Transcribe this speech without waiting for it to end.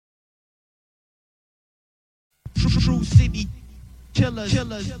true city killers. Yeah.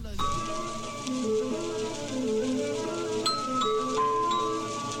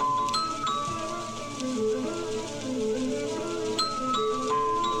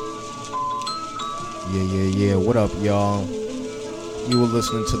 What up, y'all? You were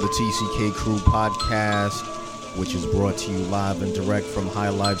listening to the TCK Krew podcast, which is brought to you live and direct from High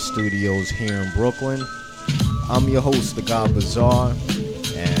Life Studios here in Brooklyn. I'm your host, The God Bazaar,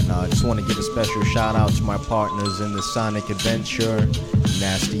 and I just want to give a special shout out to my partners in the Sonic Adventure,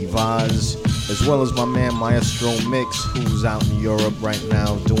 Nasty Vaz, as well as my man Maestro Mix, who's out in Europe right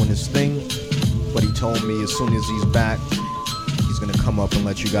now doing his thing. But he told me as soon as he's back, he's going to come up and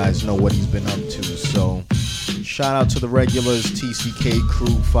let you guys know what he's been up to. So shout out to the regulars, TCK,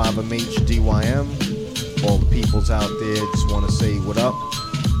 Krew, 5MH, DYM, all the peoples out there. Just want to say what up.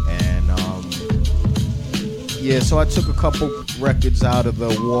 And yeah, so I took a couple records out of the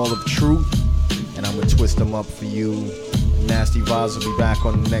Wall of Truth, and I'm going to twist them up for you. Nasty Vaz will be back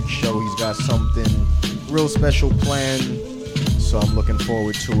on the next show. He's got something real special planned, so I'm looking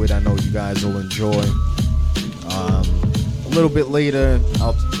forward to it. I know you guys will enjoy. A little bit later,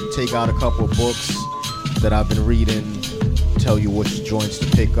 I'll take out a couple of books that I've been reading, tell you which joints to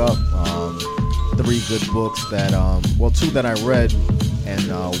pick up. 3 good books that, well, 2 that I read and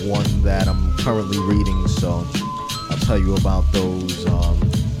 1 that I'm currently reading, so I'll tell you about those.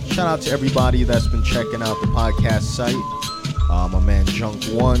 Shout out to everybody that's been checking out the podcast site. My man Junk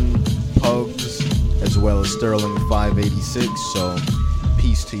 1, Pugs, as well as Sterling 586, so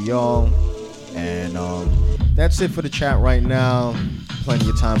peace to y'all. And that's it for the chat right now. Plenty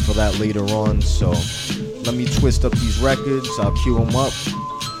of time for that later on, so let me twist up these records. I'll cue them up,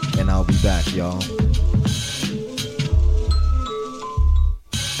 and I'll be back, y'all.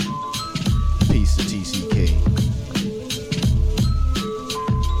 Peace to TCK.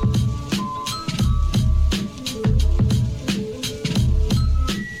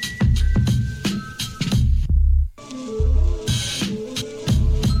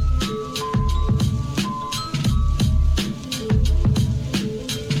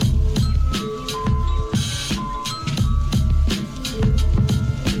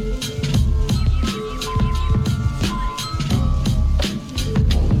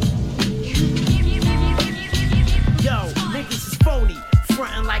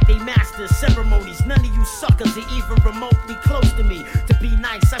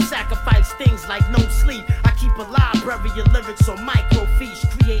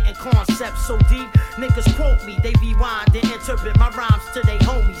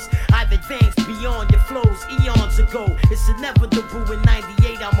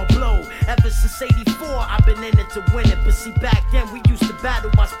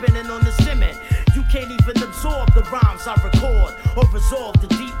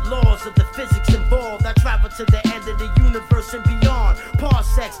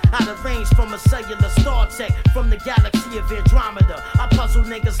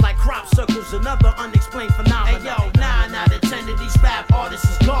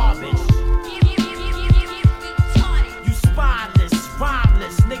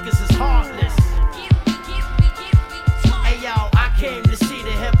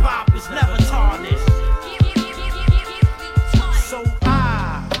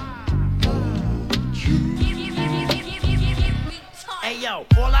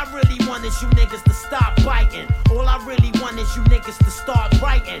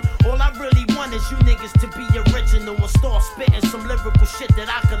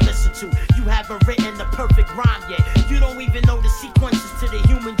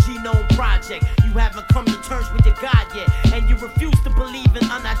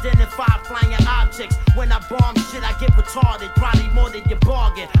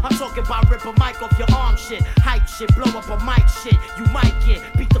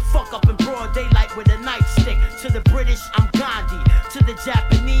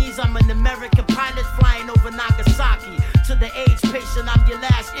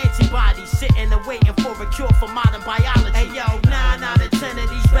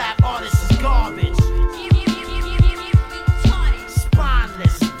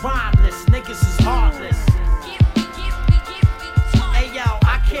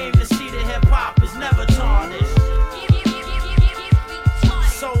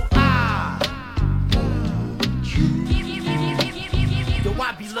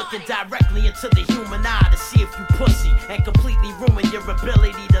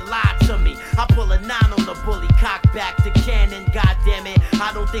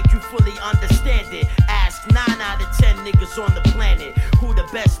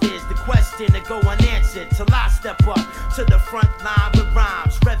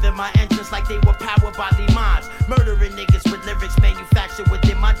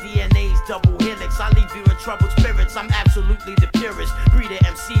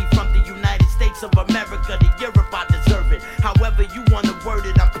 want to word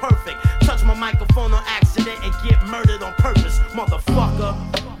it, I'm perfect. Touch my microphone on accident and get murdered on purpose, motherfucker.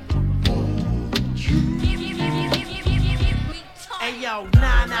 Hey yo,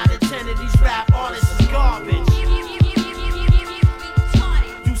 9 out of 10 of these rap artists is garbage.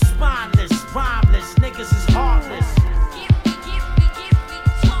 You spineless, rhymeless, niggas is heartless.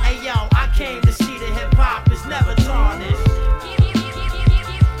 Hey yo, I came to see the hip hop is never tarnished.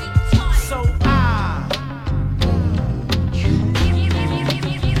 So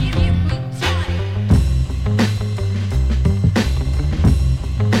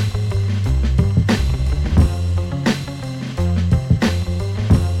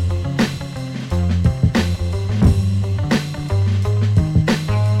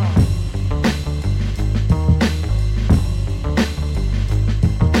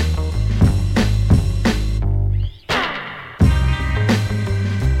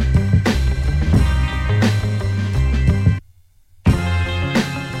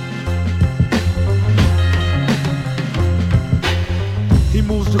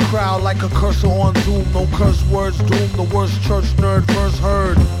like a cursor on Zoom, no curse words doom, the worst church nerd verse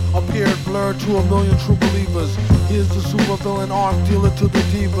heard. Appeared blurred to a million true believers. Here's the supervillain arm dealer to the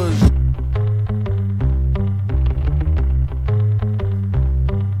divas.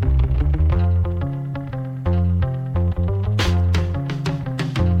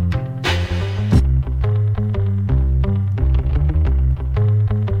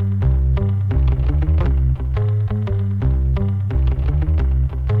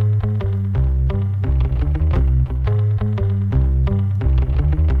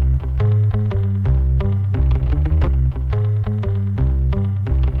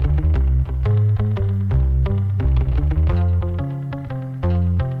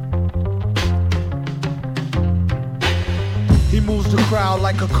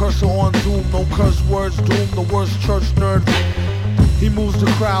 Like a cursor on Zoom, no curse words doom, the worst church nerd. He moves the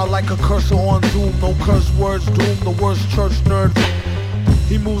crowd like a cursor on Zoom, no curse words doom, the worst church nerd.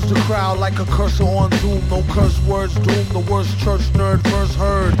 He moves the crowd like a cursor on Zoom, no curse words doom, the worst church nerd verse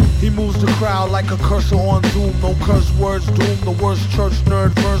heard. He moves the crowd like a cursor on Zoom, no curse words doom, the worst church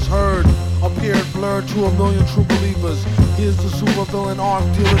nerd verse heard. Appeared blurred to a million true believers. Here's the supervillain arm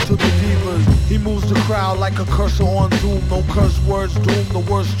dealer to the divas. He moves the crowd like a cursor on Zoom, no curse words doom, the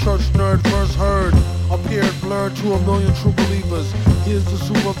worst church nerd verse heard. Appeared blurred to a million true believers. Here's the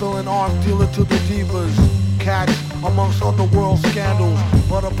supervillain arm dealer to the divas. Catch amongst underworld scandals,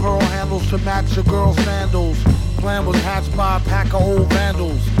 butter pearl handles to match a girl's sandals. Plan was hatched by a pack of old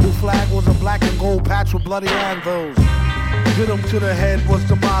vandals. Whose flag was a black and gold patch with bloody anvils. Hit 'em to the head was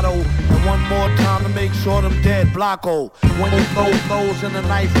the motto, and one more time to make sure them dead. Blocko. When you blow blows in the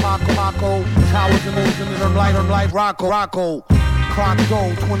knife, Paco. Towers in the light, Rocco. Clock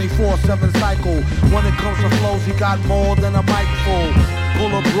go, 24/7 cycle. When it comes to flows, he got more than a mic full.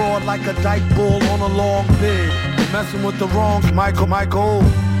 Pull a broad like a dyke bull on a long bid. Messing with the wrongs, Michael.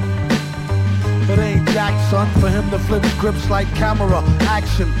 It ain't Jack, son, for him to flip scripts like camera,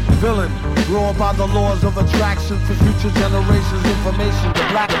 action, villain. Raw by the laws of attraction for future generations' information.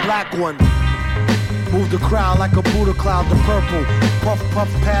 The black one. Move the crowd like a Buddha cloud, the purple. Puff,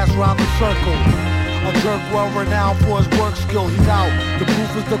 pass round the circle. A jerk well renowned for his work skill, he's out. The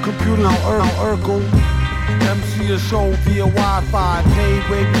proof is the computer, now Urkel. MC a show via Wi-Fi. Paid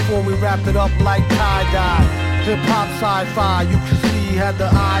way before we wrap it up like tie-dye. Hip-hop sci-fi, you can see he had the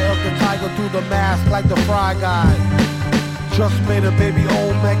eye of the tiger through the mask like the Fry Guy. Just made a baby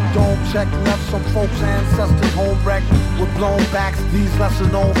Olmec dome check, left some folks' ancestors home wrecked with blown backs. These lesser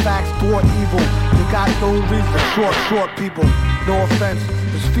known facts thwart evil. They got no reason, short people. No offense,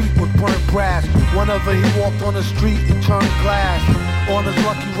 his feet would burn brass. Whenever he walked on the street, it turned glass. On his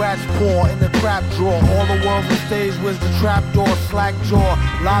lucky rat's paw in the crap drawer. All the world's a stage, where's the trap door? Slack jaw,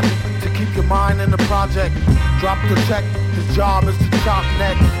 logic to keep your mind in the project. Drop the check, his job is to chop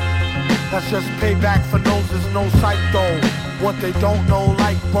necks. That's just payback for noses, no sight though. What they don't know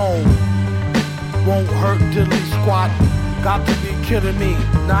like bone won't hurt diddly squat. Got to be kidding me,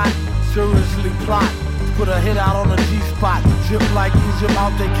 not seriously plot. Put a hit out on the G-spot. Drip like Egypt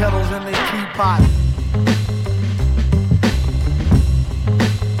out their kettles and their teapot.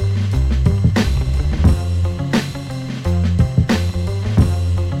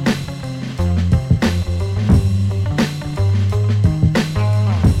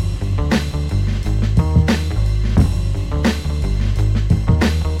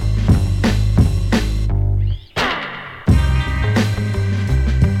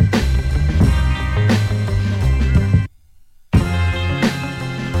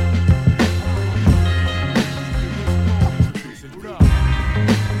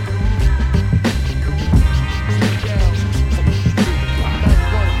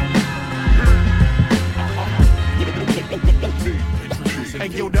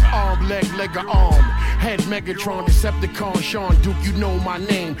 Head Megatron, Decepticon, Sean Duke, you know my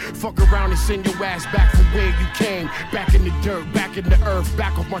name. Fuck around and send your ass back from where you came. Back in the dirt, back in the earth,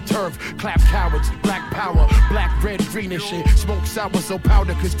 back off my turf. Clap cowards, black power, black, red, green and shit. Smoke sour so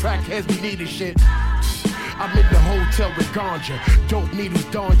powder, cause crackheads be needing shit. I'm in the hotel with ganja. Dope needles,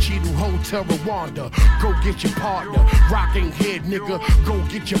 Don Cheadle, Hotel Rwanda. Go get your partner, rocking head, nigga. Go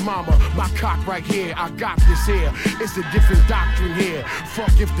get your mama. My cock right here, I got this here. It's a different doctrine here.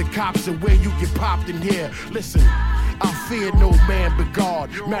 Fuck if the cops are where you get popped in here. Listen, I fear no man but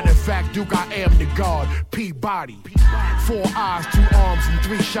God. Matter of fact, Duke, I am the God. Peabody. 4 eyes, 2 arms, and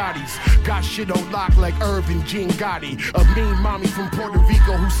 3 shotties. Got shit on lock like Irvin Jean Gotti. A mean mommy from Puerto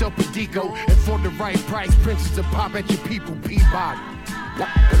Rico who sell Pedico. And for the right price, princess to pop at your people, Peabody. You know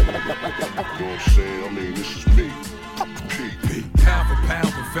what I'm saying? I mean, this is me. Pound for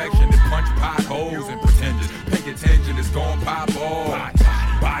pound perfection that punch potholes and pretenders. Pay attention, it's gon' pop off.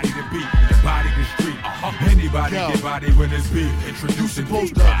 Body to beat, your body to street. Anybody get body when it's beat. Introducing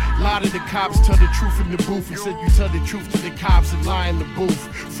supposed to lie to the cops, tell the truth in the booth. And said you tell the truth to the cops and lie in the booth.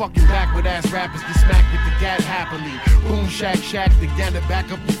 Fucking backward ass rappers get smacked with the gat happily. Boom shack shack, the gather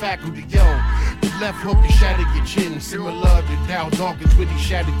back up the faculty. Yo, the left hook to shatter your chin. Similar to Dow Dawkins when he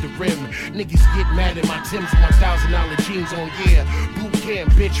shattered the rim. Niggas get mad at my Timbs and my $1,000 jeans on, yeah. Boot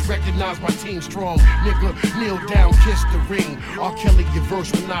camp, bitch, recognize my team strong. Nigga, kneel down, kiss the ring. R. Kelly, your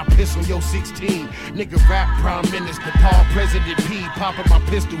verse when I piss on your 16. Nigga, rap Prime Minister, Paul President P. Popping my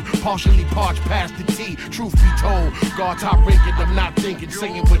pistol, partially parched past the T. Truth be told, God top ranking, I'm not thinking,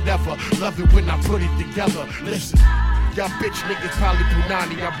 singing whatever. Love it when I put it together. Listen. Y'all bitch niggas probably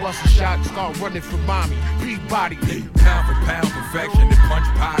punani. I bust a shot and start running for mommy. Peabody. Pound for pound perfection that punch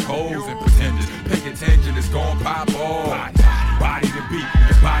potholes and pretenders. Pay attention, it's gon' pop off. Body to beat,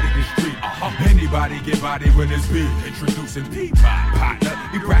 your body to street. Anybody get body when it's beat. Introducing Peabody. Partner,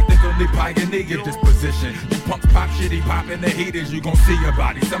 you practically pioneer disposition. You punks pop shit, he poppin' the heaters. You gon' see a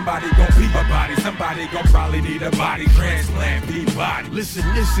body. Somebody gon' be a body. Somebody gon' probably need a body transplant. Peabody. Listen,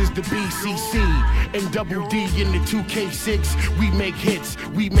 this is the BCC and Double D in the 2K6, we make hits,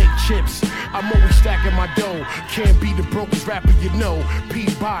 we make chips. I'm always stacking my dough. Can't be the brokest rapper you know.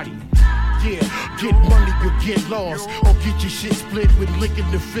 Peabody. Yeah, get money, you'll get lost. Or get your shit split when licking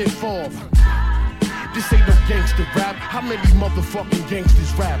the fifth off. This ain't no gangster rap. How many motherfucking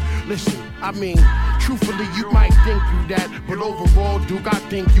gangsters rap? Listen, I mean, truthfully, you might think you that, but overall, Duke, I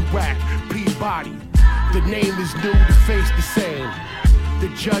think you whack. Peabody. The name is new, the face the same. The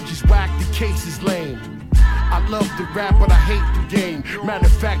judge is whack, the case is lame. I love the rap, but I hate the game. Matter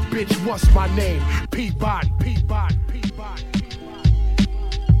of fact, bitch, what's my name? Peabody, Peabody, Peabody.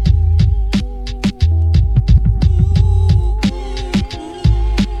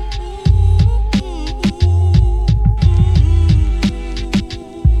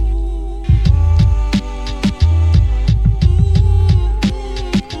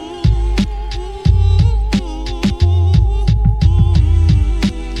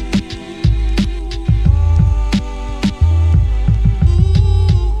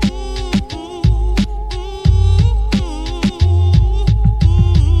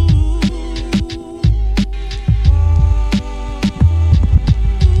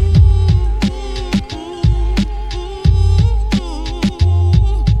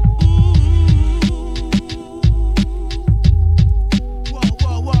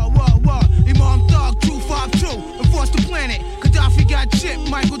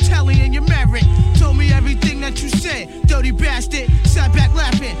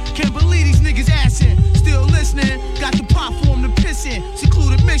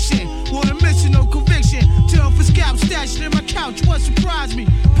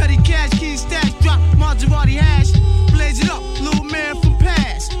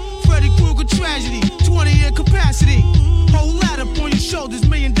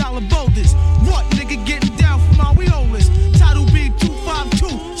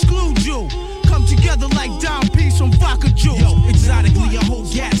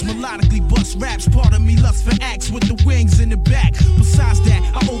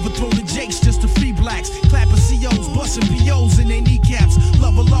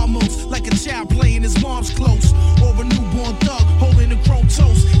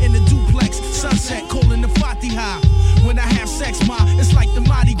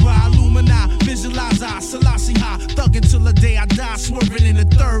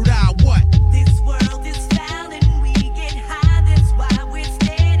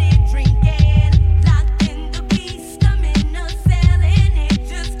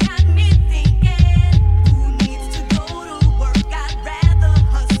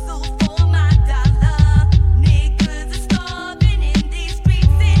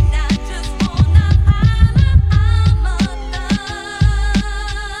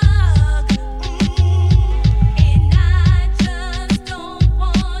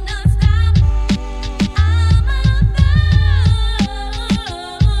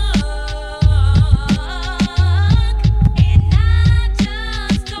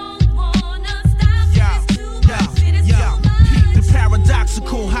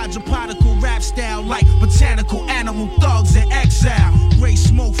 lyrical, hydroponical rap style like botanical animal thugs in exile. Gray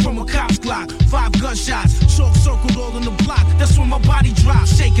smoke from a cop's Glock, 5 gunshots, chalk circled all in the block. That's when my body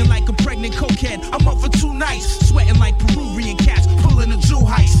drops, shaking like a pregnant cokehead. I'm up for 2 nights, sweating like Peruvian cats, pulling a Jew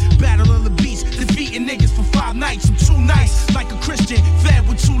heist. Battle of the beats, defeating niggas for 5 nights. I'm too nice, like a Christian, fed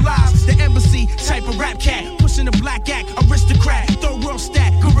with 2 lives. The embassy type of rap cat, pushing the black act, aristocrat, third world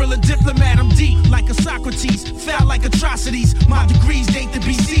stat, guerrilla diplomat. I'm deep like a Socrates, foul like atrocities. My degrees date the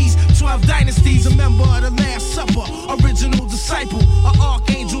BCs, 12 dynasties. A member of the Last Supper, original disciple, an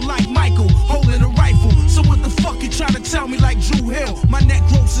archangel like Michael, holding a rifle. So what the fuck you trying to tell me like Drew Hill? My net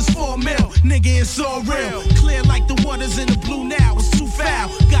gross is 4 mil, nigga, it's all real. Clear like the waters in the blue now, it's too foul.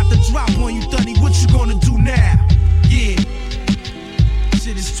 Got the drop on you, Thunny, what you gonna do now? Yeah,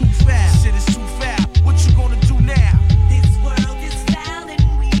 shit is too foul, shit is too foul. What you gonna do now? This world is foul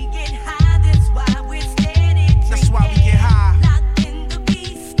and we get high, that's why we're steady drinking. That's why we get high. Locked in the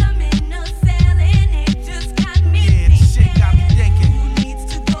beast, I'm in a cell and it just got me Yeah, this shit got me thinking. Who needs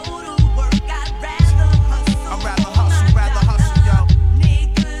to go to work? I'd rather hustle. I'd rather hustle, yo.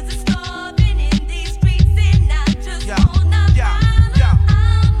 Niggas are starving in these streets and I just Yo, wanna yo, follow. yo.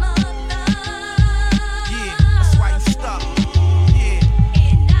 I'm a thug. Yeah, that's why you stuck. Yeah,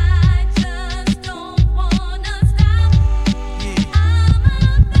 And I just don't wanna stop. yeah. I'm a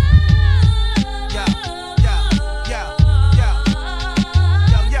thug. Yo, yo, yo, yo,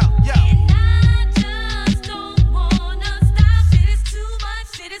 yo, yo, yo. And I just don't wanna stop. Shit is too much,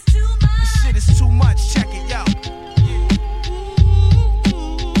 shit is too much. This shit is too much. Check it, yo.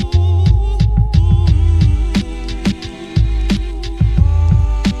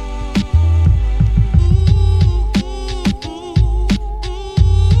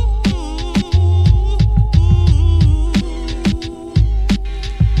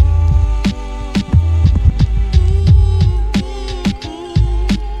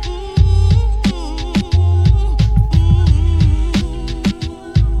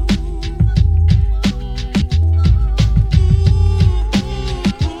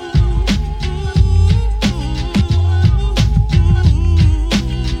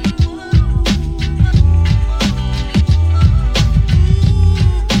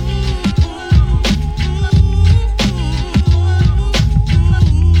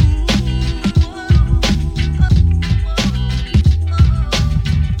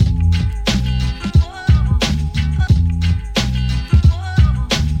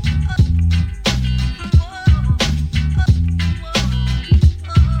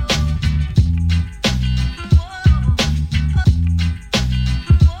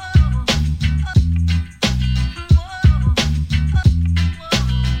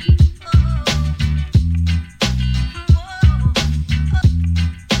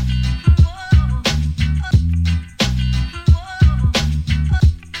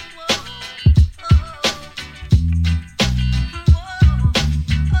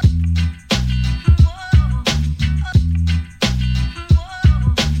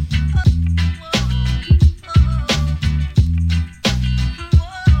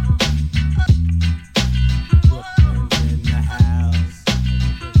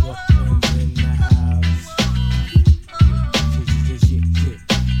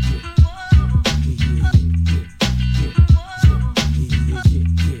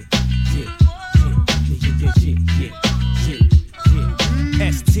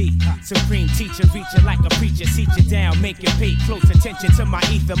 Supreme teacher, reach it like a preacher, seat you down, make you pay close attention to my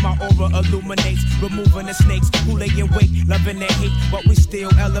ether. My aura illuminates, removing the snakes who lay in wait, loving their hate, but we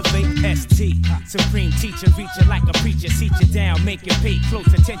still elevate. ST, Supreme teacher, reach it like a preacher, seat you down, make you pay close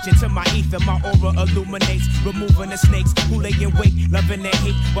attention to my ether. My aura illuminates, removing the snakes who lay in wait, loving their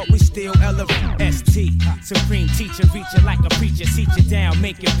hate, but we still elevate. ST, Supreme teacher, reach it like a preacher, seat you down,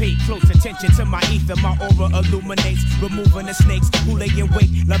 make you pay close attention to my ether. My aura illuminates, removing the snakes who lay in wait,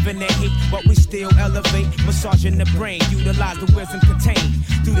 loving their hate, but we still elevate. Massaging the brain, utilize the wisdom contained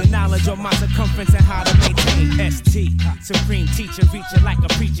through the knowledge of my circumference and how to maintain. ST, Supreme teacher, reach it like a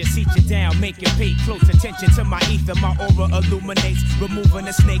preacher, seat you down, make you pay close attention to my ether. My aura illuminates, removing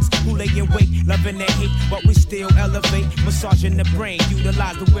the snakes who lay in wait, loving their hate, but we still elevate. Massaging the brain,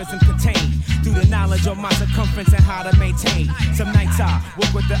 utilize the wisdom contained through the knowledge of my circumference and how to maintain. Some nights I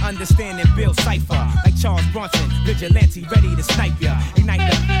work with the understanding, build cipher like Charles Bronson, vigilante, ready to snipe ya. Ignite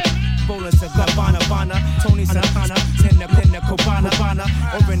the bowling cigar, Bana, Tony Santana, in the Cobana,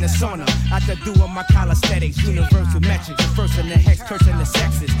 or in the sauna. I could do with my calisthenics, universal metrics, the first in the hex, cursing the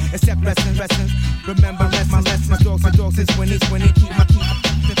sexes. Except lessons, remember my lessons. Dogs is when they keep my key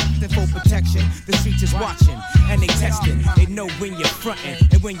for protection. The streets is watching and they testing. They know when you're frontin'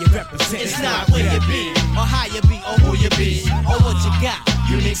 and when you're representing. It's not where you be, or how you be, or who you be, or what you got.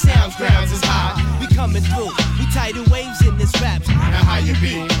 Unique sounds, grounds is high. We coming through, we tidal waves in this rap. Now how you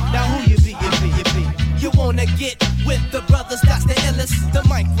be? Now who you be? You be. You wanna get with the brothers, that's the illest. The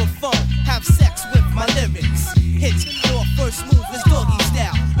microphone, have sex with my lyrics. Hits your first move is doggy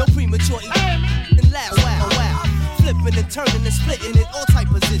style. No premature and last wow. Flipping and turning and splitting in all type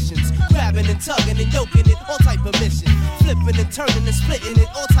positions. Grabbing and tugging and yoking in all type of mission. Flipping and turning and splitting in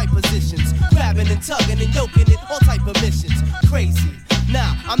all type positions. Grabbing and tugging and yoking in all type of missions. Crazy.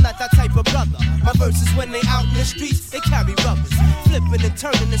 Nah, I'm not that type of brother. My verses when they out in the streets, they carry rubbers. Flipping and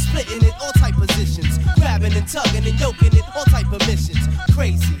turning and splitting in all type positions. Grabbing and tugging and yoking in all type of missions.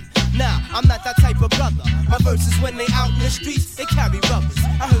 Crazy. Nah, I'm not that type of brother. My verses when they out in the streets, they carry rubbers.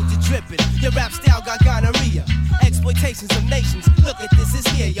 I heard you dripping, your rap style got gonorrhea. Exploitations of nations, look at this, it's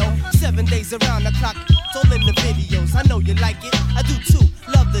here, yo. 7 days around the clock, it's all in the videos. I know you like it, I do too,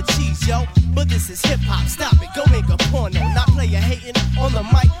 love the cheese, yo. But this is hip-hop, stop it, go make a porno. Not player hating, on the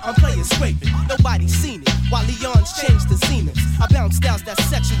mic, I'm player scraping. Nobody's seen it, while Leon's changed the zeniths. I bounce styles that's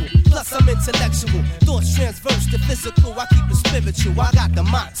sexual, plus I'm intellectual. Thoughts transverse to physical, I keep it spiritual. I got the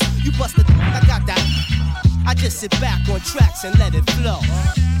mots, you bust the I got that. I just sit back on tracks and let it flow.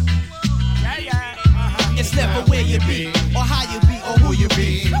 It's never where you be, or how you be, or who you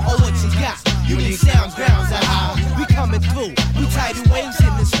be, or what you got. Unique sounds, grounds are high. We coming through, we tidal waves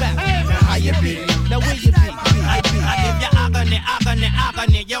in this rap. Now how you be, now where you be. I give you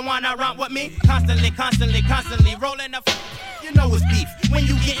agony. You wanna run with me? Constantly rolling the you know it's beef. When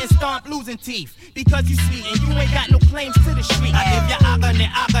you getting stomped, losing teeth. Because you sweet and you ain't got no claims to the street. I give you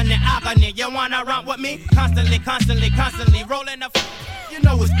agony. You wanna run with me? Constantly rolling the you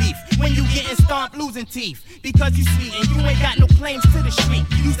know it's beef. When you getting stomped, losing teeth. Because you sweet and you ain't got no claims to the street.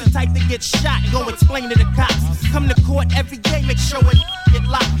 You's the type to get shot and go explain to the cops. Come to court every day, make sure it get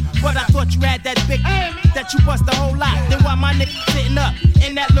locked. But I thought you had that big that you bust a whole lot. Then why my nigga sitting up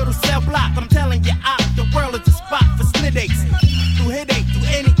in that little cell block? I'm telling you, the world is a spot for split aches. Do headache, do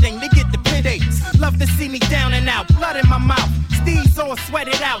anything to get the pit aches. Love to see me down and out, blood in my mouth. Steve's all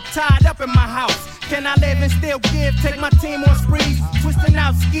sweated out, tied up in my house. Can I live and still give? Take my team on sprees. Twisting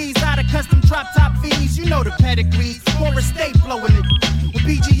out skis out of custom drop top V's. You know the pedigrees. More estate blowing it. With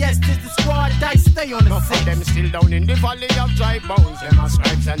BGS, tis the squad, dice stay on the Enough set. of them still down in the valley of dry bones. Them are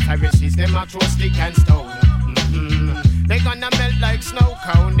scribes and Pharisees, them are throw stick and stone. They gonna melt like snow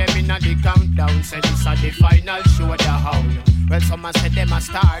cone. Them in a the countdown. Say this a the final show the hound. Well, some a say them a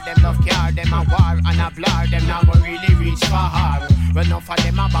star, them love car, them a war and a blar, them now go really reach for her. Well, enough of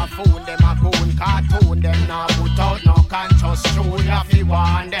them a buffoon, them a goon cartoon, them now put out no conscious tune, if you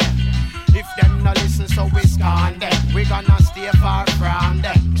want them. If them no listen, so we scorn them. We gonna stay far from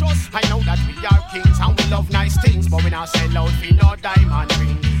them. I know that we are kings and we love nice things, but we not sell out for no diamond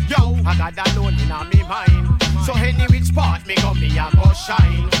ring. Yo, I got that alone in me mind. So any which part me go, me a go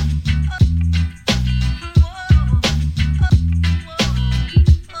shine.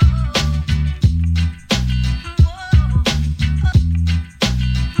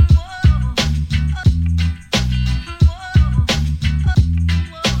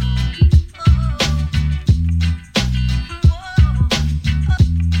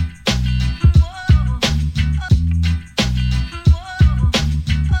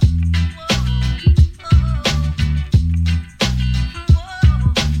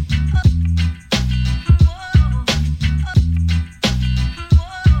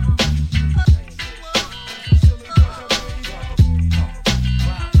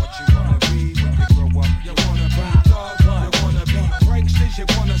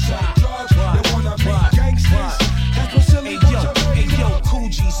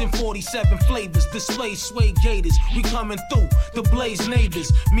 Display sway gators, we coming through the Blaze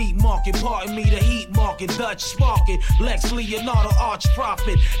neighbors. Meat market, pardon me, the heat market, Dutch sparket, Lex Leonardo arch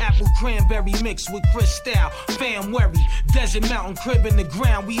prophet, apple cranberry mixed with Cristal, fam worry, desert mountain crib in the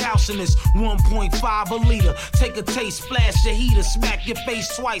ground, we housing this 1.5 a liter. Take a taste, flash your heater, smack your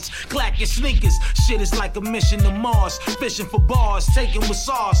face twice, clack your sneakers. Shit is like a mission to Mars, fishing for bars, taking with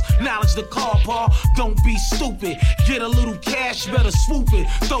SARS. Knowledge the car, Paul, don't be stupid. Get a little cash, better swoop it,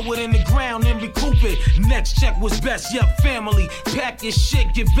 throw it in the ground and recoup it. Next check was best, yup, family. Pack your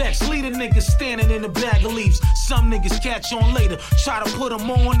shit, get vexed. Leave a nigga standing in a bag of leaves. Some niggas catch on later, try to put them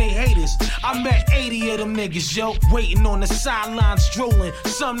on they haters. I met 80 of them niggas, yo, waiting on the sidelines, drooling.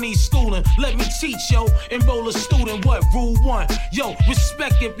 Some need schooling, let me teach, yo. Enroll a student, what? Rule 1, yo,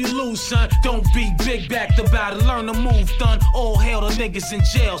 respect if you lose, son. Don't be big backed about it, learn to move, done. All hail the niggas in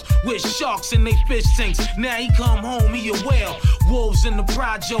jails with sharks in they fish tanks. Now he come home, he a whale. Wolves in the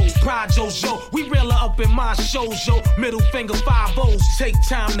projo, shows, projos, yo. We realer up in my shows, yo. Middle finger 5-0s, take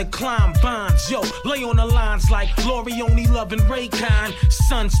time to climb vines, yo. Lay on the lines like Lorioni loving Raycon.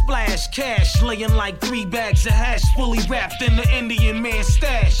 Sun splash, cash, laying like 3 bags of hash, fully wrapped in the Indian man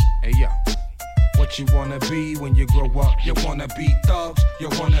stash. Hey yo, what you wanna be when you grow up? You wanna be thugs, you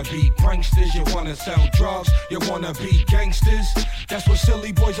wanna be pranksters, you wanna sell drugs, you wanna be gangsters. That's what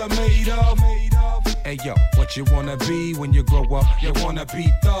silly boys are made of. Hey yo, what you wanna be when you grow up? You wanna be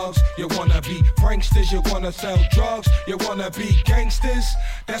thugs, you wanna be pranksters, you wanna sell drugs, you wanna be gangsters.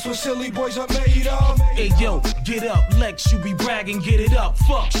 That's what silly boys are made of. Hey yo, get up, Lex, you be bragging, get it up.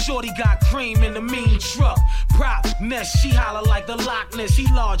 Fuck, shorty got cream in the mean truck. Prop Ness, she holler like the Loch Ness. He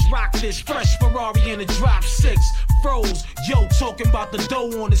large rock this, fresh Ferrari in a drop 6. Froze, yo, talking about the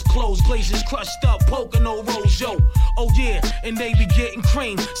dough on his clothes. Glazes crushed up, Pocono rolls, yo. Oh yeah, and they be getting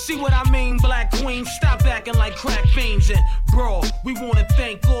cream. See what I mean, Black Queen? Stop acting like crack fiends. And bro, we wanna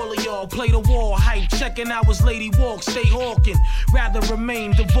thank all of y'all. Play the wall, hype, checking out his lady walk. Stay hawking, rather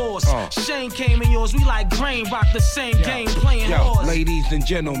remain divorced. Shane came in yours, we like grain. Rock the same game, playing horse. Ladies and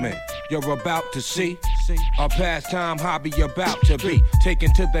gentlemen, you're about to see a pastime hobby about to be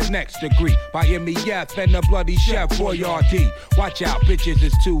taken to the next degree by MEF and the bloody chef Boyardee. Watch out, bitches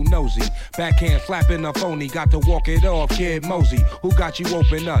is too nosy. Backhand slapping a phony, got to walk it off, Kid Mosey. Who got you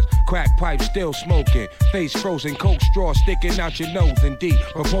open up? Crack pipe still smoking, face frozen, coke straw sticking out your nose. Indeed,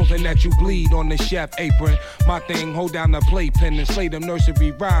 proposing that you bleed on the chef apron. My thing, hold down the playpen and slay them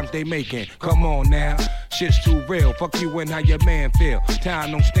nursery rhymes they making. Come on now, shit's too real. Fuck you and how your man feel.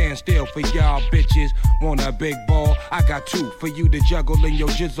 Time don't stand still for y'all bitches. Want a big ball? I got 2 for you to juggle in your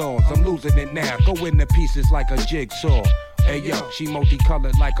jizzles. I'm losing it now. Go into pieces like a jigsaw. Hey yo, she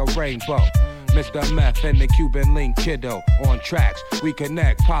multicolored like a rainbow. Mr. Meth and the Cuban link kiddo. On tracks, we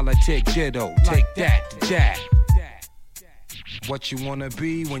connect, politic ditto. Take that to that. What you wanna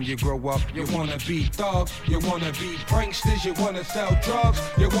be when you grow up? You wanna be thugs, you wanna be pranksters, you wanna sell drugs,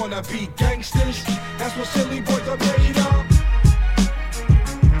 you wanna be gangsters. That's what silly boys are made of.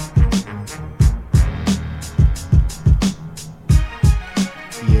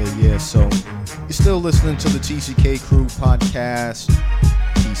 Yeah, so you're still listening to the TCK Krew podcast.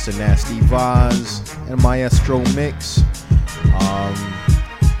 Piece of Nasty Vaz and Maestro Mix.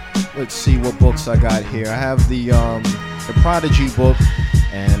 Let's see what books I got here. I have the Prodigy book,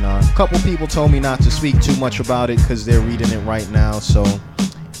 and a couple people told me not to speak too much about it because they're reading it right now. So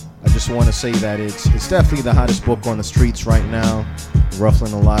I just want to say that it's definitely the hottest book on the streets right now,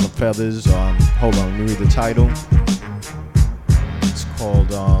 ruffling a lot of feathers. Hold on, let me read the title. It's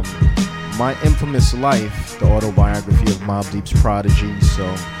called My Infamous Life, the autobiography of Mobb Deep's Prodigy.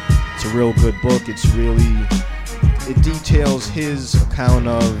 So it's a real good book. It details his account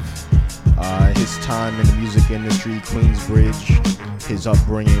of his time in the music industry, Queensbridge, his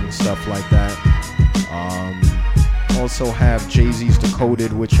upbringing, stuff like that. Also have Jay-Z's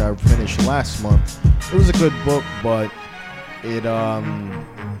Decoded, which I finished last month. It was a good book, but it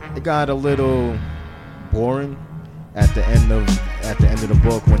got a little boring at the end of the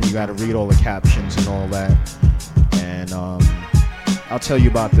book when you got to read all the captions and all that. And I'll tell you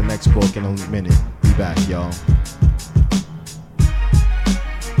about the next book in a minute. Be back, y'all.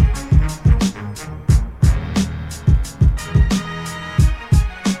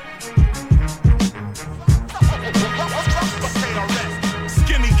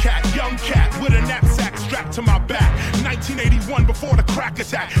 To my back, 1981 before the crack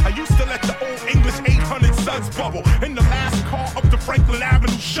attack. I used to let the old English 800 suds bubble in the last car up the Franklin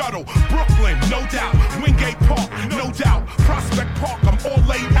Avenue shuttle. Brooklyn, no doubt. Wingate Park, no doubt. Prospect Park, I'm all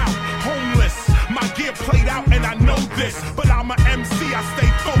laid out. Homeless, my gear played out and I know this, but I'm an MC, I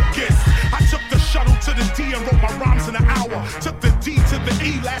stay focused. I took the shuttle to the D and wrote my rhymes in an hour. Took the D to the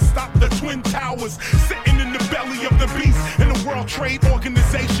E, last stop the Twin Towers. Sitting in the belly of the beast in the World Trade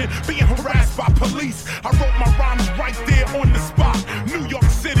Organization, being harassed by police. I wrote my rhymes right there on the spot. New York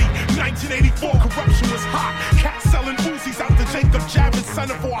City, 1984, corruption was hot. Cats selling Uzis out the Jacob Javits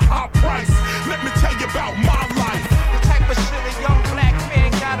Center for a high price. Let me tell you about my life. The type of shit a young black man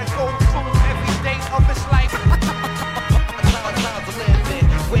gotta go through every day of his life. Time to live it.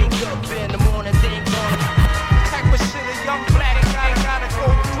 Wake up in the morning, think on it. The type of shit a young black guy gotta go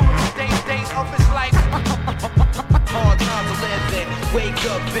through every day of his life. Hard time to live it. Wake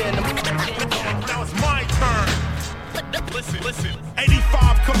up in the morning. Now it's my turn. Listen.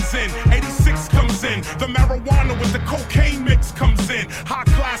 85 comes in, 86 comes in. The marijuana with the cocaine mix comes in. High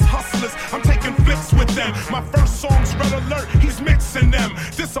class hustlers, I'm taking flicks with them. My first song's Red Alert, he's mixing them.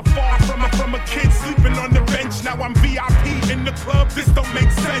 This a far from a kid sleeping on the bench. Now I'm VIP in the club, this don't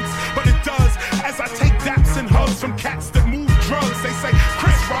make sense, but it does. As I take daps and hugs from cats that move drugs, they say,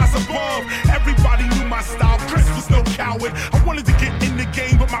 Chris Rock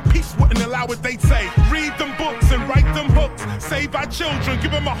children,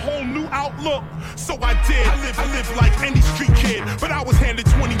 give them a whole new outlook. So I did. I lived like any street kid, but I was handed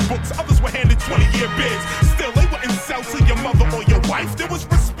 20 books, others were handed 20-year bids. Still, they wouldn't sell to your mother or your wife. There was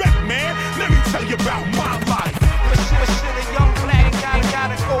respect, man. Let me tell you about my life. But shit, a young black guy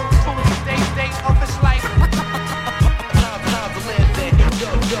gotta go through the day of his life. Time to live it.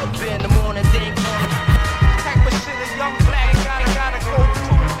 Up in the morning, think on it. Type of shit, a young black guy gotta go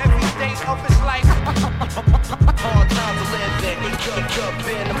through every day of his life. Hard time to live it. Up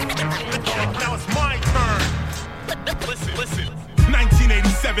in the morning. Now it's my turn. Listen.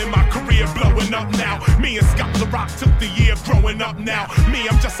 1987, my career blowing up now. Me and Scott the Rock took the year growing up now. Me,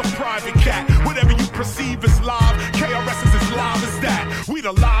 I'm just a private cat. Whatever you perceive as live, KRS is as live as that. We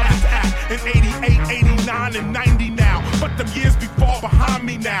the livest act in 88, 89, and 90 now. But them years before behind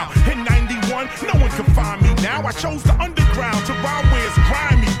me now. In 91, no one can find me now. I chose the underground to rhyme where it's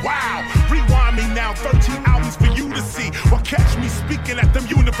grimy. Wow, rewind me now, 13 albums for you to see. Or catch me speaking at them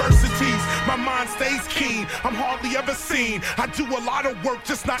universities. My mind stays keen, I'm hardly ever seen. I do a lot of work,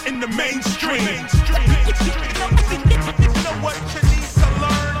 just not in the mainstream. You know what you need to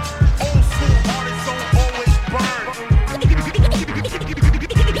learn? Old school artists don't always burn. You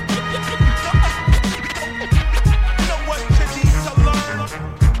know what you need to learn?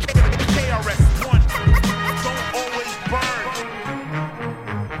 KRS-One don't always burn.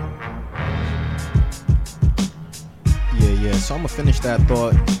 Yeah. So I'm gonna finish that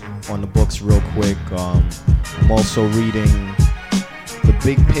thought on the books real quick. I'm also reading The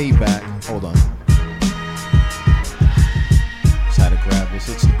Big Payback. Hold on. Just had to grab this.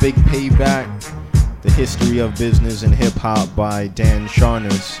 It's The Big Payback, The History of Business and Hip Hop by Dan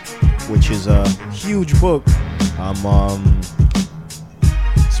Charnas, which is a huge book.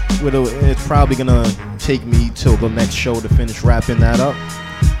 It's probably gonna take me till the next show to finish wrapping that up.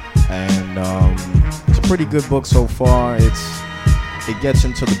 And it's a pretty good book so far. It gets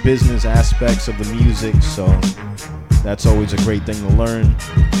into the business aspects of the music, so that's always a great thing to learn.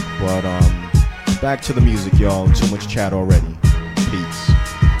 But back to the music, y'all. Too much chat already. Peace.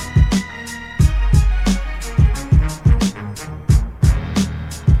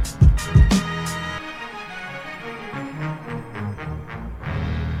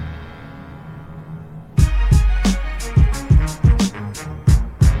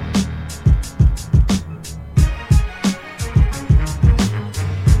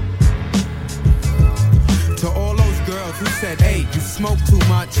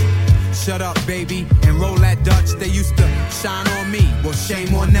 Shut up, baby, and roll that Dutch. They used to shine on me. Well,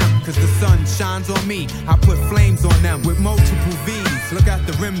 shame on them, cause the sun shines on me. I put flames on them with multiple V's. Look at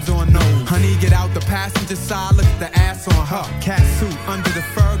the rims on those. Honey, get out the passenger side. Look at the ass on her. Cat suit under the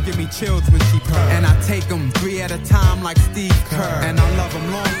fur, give me chills when she purr. And I take them 3 at a time like Steve Kerr. And I love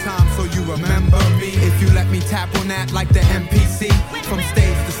them long time, so you remember me. If you let me tap on that like the MPC. From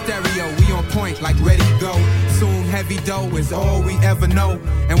stage to stereo, we on point like ready, go. Soon heavy dough is all we ever know.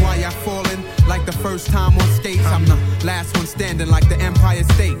 And while y'all falling like the first time on skates, I'm the last one standing like the Empire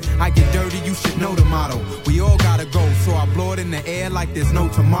State. I get dirty, you should know the motto. We all gotta go, so I blow it in the air like there's no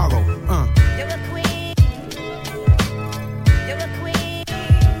tomorrow. You're a queen. You're a queen.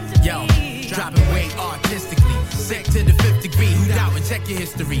 Yo, dropping weight artistically. Sick to the 5th degree. Who doubt and check your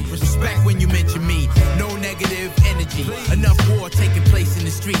history. Respect when you mention me. No negative energy. Enough war taking place in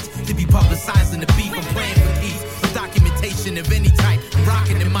the streets to be publicizing the beef. I'm playing for peace. With documentation of any type. I'm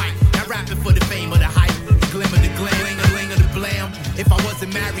rocking the mic. Not rapping for the fame or the hype. The glimmer, the glam, the ling of the blam. If I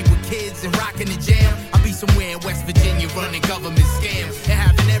wasn't married with kids and rocking the jam, I'd be somewhere in West Virginia running government scams and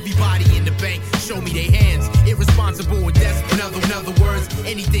having everybody in the bank show me their hands. Irresponsible and desperate. In other words,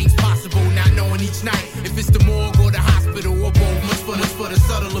 anything's possible. Not knowing each night if it's the morgue or the hospital or both. Much for the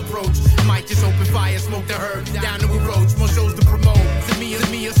subtle approach. I might just open fire, smoke the herb down to a roach. More shows to promote. To me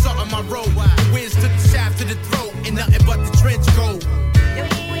or something I wrote. The winds took the shaft to the throat and nothing but the trench coat.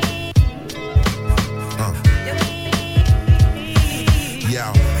 Yo,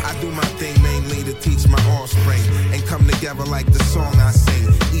 I do my thing mainly to teach my offspring and come together like the song I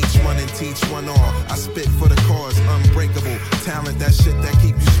sing. Each one and teach one all. I spit for the cause, unbreakable talent, that shit that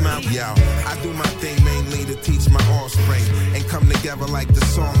keep you smiling. Yo, I do my thing mainly to teach my offspring and come together like the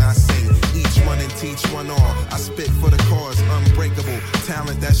song I sing. Each one and teach one all. I spit for the cause, unbreakable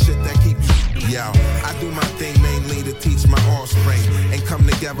talent, that shit that keep you. Yo, I do my thing mainly to teach my offspring and come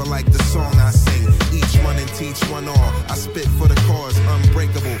together like the song I sing. Each one and teach one all. I spit for the cause,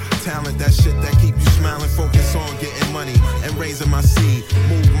 unbreakable talent, that shit that keep you smiling. Focus on getting money and raising my seed.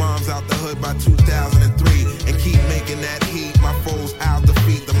 Move moms out the hood by 2003 and keep making that heat. My foes out the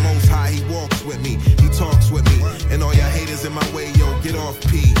feet. The Most High, he walks with me, he talks with me. And all y'all haters in my way, yo, get off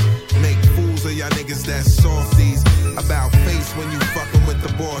P. Make fools of y'all niggas that softies. About face when you fucking with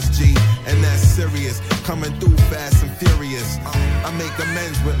the boss, G. And that's serious, coming through fast and furious. I make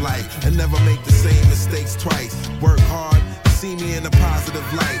amends with life and never make the same mistakes twice. Work hard, see me in a positive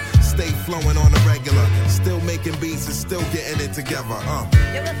light. Stay flowing on the regular, still making beats and still getting it together.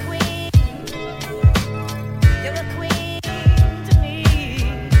 You're a queen. You're a queen to me.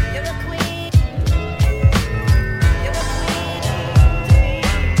 You're a queen. You're a queen to me.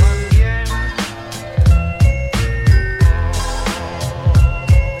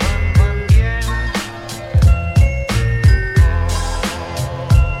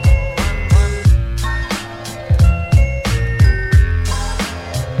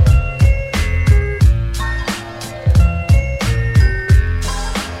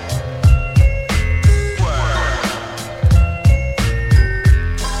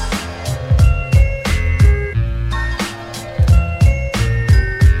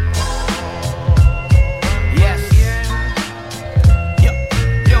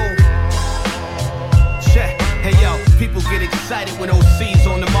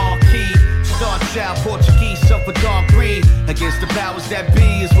 Against the powers that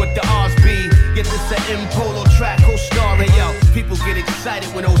be is what the R's be. Get this a M-Polo track, co-starring, yo. People get excited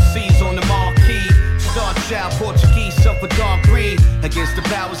when OC's on the marquee. Star Child, Portuguese, suffer dark green. Against the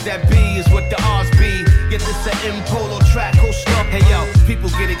powers that be is what the R's be. Get this a M-Polo track, co-star. Hey yo, people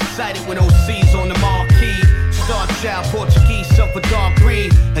get excited when OC's on the marquee. Star Child, Portuguese, suffer dark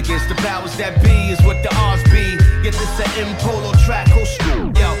green. Against the powers that be is what the R's be. Get this a M-Polo track, co-star.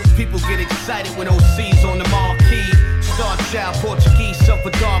 Yo, people get excited when OC's on the marquee. Star Child, Portuguese,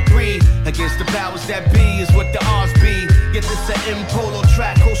 suffer dark green. Against the powers that be is what the R's be. Get this a M-Polo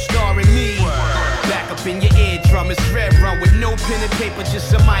track, co-starring me. Back up in your eardrum, it's Red Run with no pen and paper,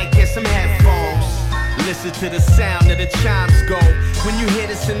 just a mic and some headphones. Listen to the sound of the chimes go. When you hear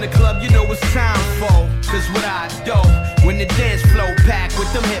this in the club, you know it's time for. Cause what I do, when the dance flow packed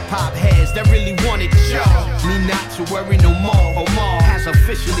with them hip-hop heads that really want it, yo. Need not to worry no more. Omar has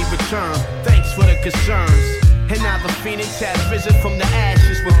officially returned. Thanks for the concerns. And now the phoenix has risen from the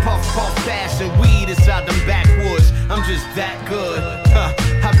ashes with puff, puff, pass and weed inside them backwoods. I'm just that good.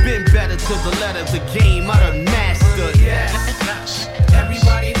 I've been better to the letter, the game I done mastered. Yes,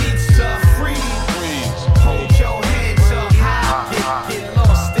 everybody needs to freeze. Hold your hands up high. Get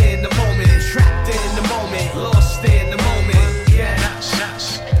lost in the moment, trapped in the moment, lost in the moment. Yes,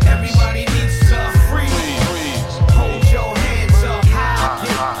 everybody needs to freeze. Hold your hands up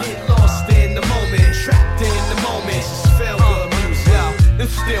high. Get lost in the moment, trapped in the moment. This is feel good music. Them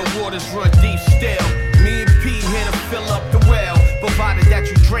still waters run deep still. Me and P here to fill up the well, provided that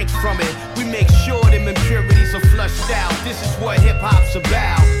you drink from it. We make sure them impurities are flushed out. This is what hip hop's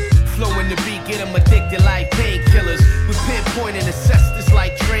about. Flowing the beat, get them addicted like painkillers. We pinpoint and assess this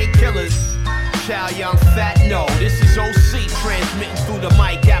like train killers. Child, young fat, no. This is OC transmitting through the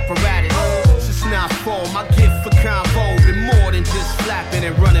mic apparatus. Since not fall, my gift for convo been more than just flapping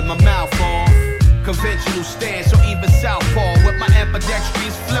and running my mouth off. Conventional stance or even southpaw. With my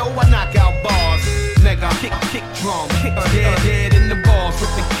ambidextrous flow, I knock out bars. Mega kick drum, kick dead in the balls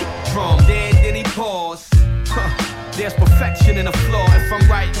with the kick drum. Then he pause. There's perfection in the floor. If I'm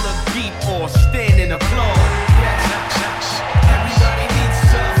right, look deep or stand in the floor. Yes, everybody needs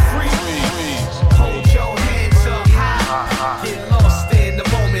to freeze. Hold your hands up high. Get lost in the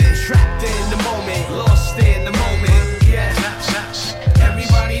moment, trapped in the moment, lost in the moment. Yes,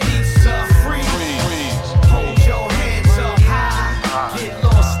 everybody needs to freeze. Hold your hands up high. Get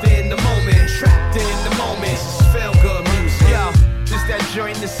lost in the moment, trapped in the moment. This is feel good music. Yo, this that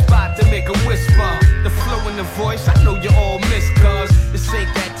joint in the spot to make a whisper. The flow in the voice, I know you all miss, cuz this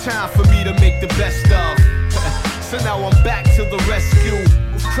ain't that time for me to make the best of. So now I'm back to the rescue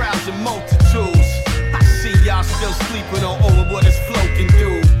with crowds and multitudes. I see y'all still sleeping on over what this flow can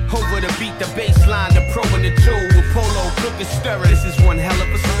do. Over the beat, the bass line, the pro and the two. With Polo cooking stirring, this is one hell of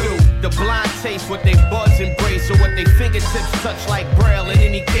a stew. The blind taste what they buzz embrace, or what they fingertips touch like braille. In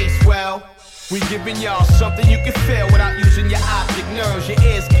any case, well, we giving y'all something you can feel without using your optic nerves. Your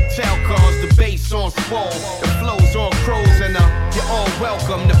ears can tell cause the bass on swole, the flows on crows, and you're all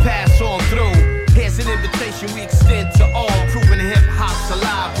welcome to pass on through. Here's an invitation we extend to all, proving hip hop's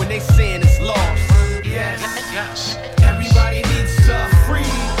alive when they saying it's lost. Yes, everybody needs to freeze.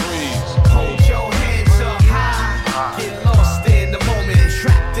 Hold your hands up high. Get lost in the moment,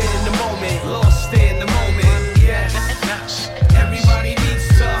 trapped in the moment, lost in the moment. Yes, everybody needs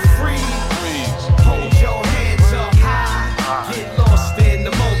to freeze. Hold your hands up high. Get lost in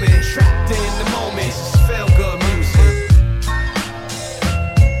the moment, trapped in the moment. This is feel good music.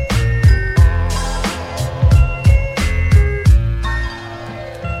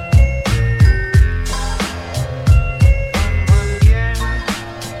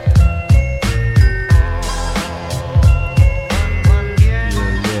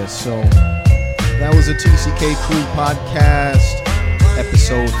 the TCK Krew podcast,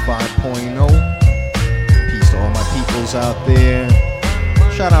 episode 5.0. Peace to all my peoples out there.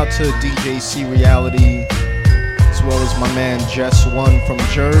 Shout out to DJ C Reality, as well as my man Jess One from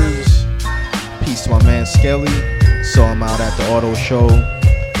Jersey. Peace to my man Skely. Saw him out at the auto show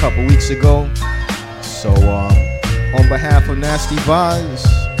a couple weeks ago. So on behalf of Nasty Vibes,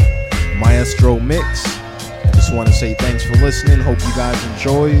 Maestro Mix, I just want to say thanks for listening. Hope you guys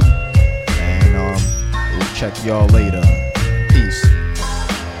enjoyed, and we'll check y'all later. Peace.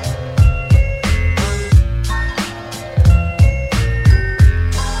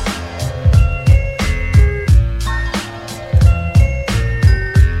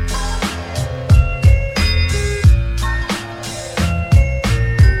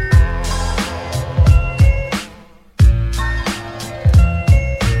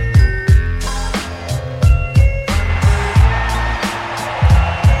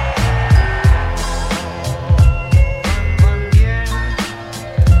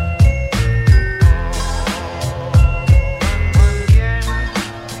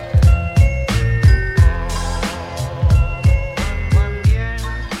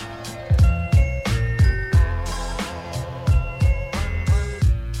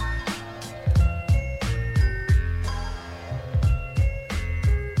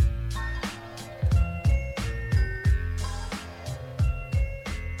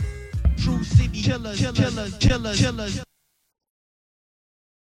 True city killers.